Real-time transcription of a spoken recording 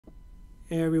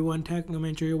Hey everyone,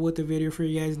 Technomentary with a video for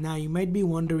you guys. Now you might be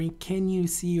wondering, can you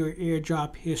see your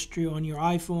AirDrop history on your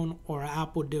iPhone or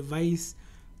Apple device?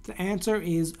 The answer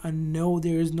is a no,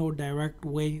 there is no direct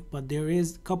way, but there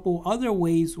is a couple other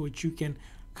ways which you can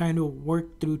kind of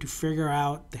work through to figure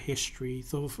out the history.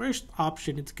 So the first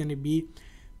option it's going to be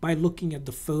by looking at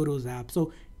the Photos app.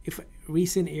 So if a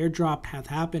recent AirDrop has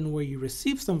happened where you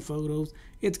received some photos,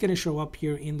 it's going to show up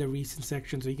here in the recent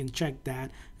section, so you can check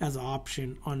that as an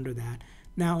option under that.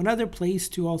 Now another place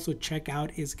to also check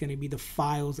out is going to be the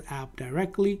Files app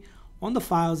directly. On the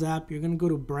Files app, you're going to go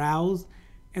to Browse,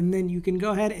 and then you can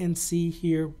go ahead and see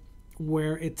here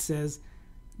where it says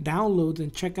Downloads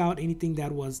and check out anything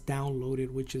that was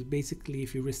downloaded, which is basically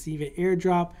if you receive an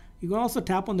AirDrop. You can also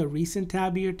tap on the Recent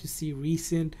tab here to see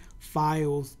recent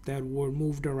files that were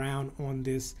moved around on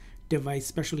this device,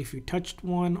 especially if you touched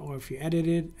one or if you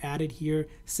edited, added here,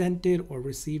 sent it, or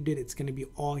received it. It's going to be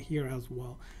all here as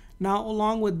well. Now,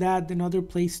 along with that, another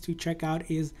place to check out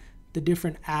is the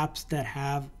different apps that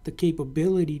have the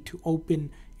capability to open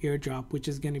AirDrop, which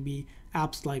is going to be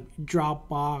apps like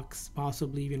Dropbox,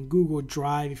 possibly even Google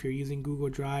Drive. If you're using Google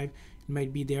Drive, it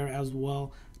might be there as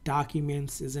well.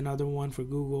 Documents is another one for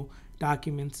Google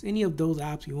Documents. Any of those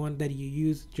apps you want that you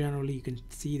use, generally you can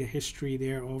see the history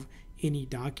there of any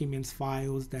documents,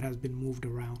 files that has been moved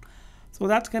around. So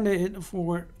that's kind of it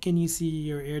for can you see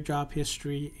your AirDrop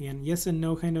history, and yes and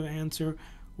no kind of answer,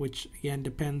 which again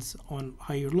depends on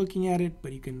how you're looking at it,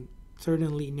 but you can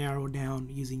certainly narrow down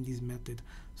using these methods.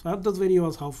 So I hope this video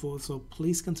was helpful, so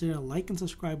please consider a like and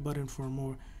subscribe button for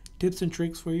more tips and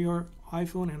tricks for your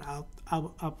iPhone and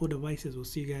Apple devices. We'll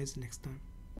see you guys next time.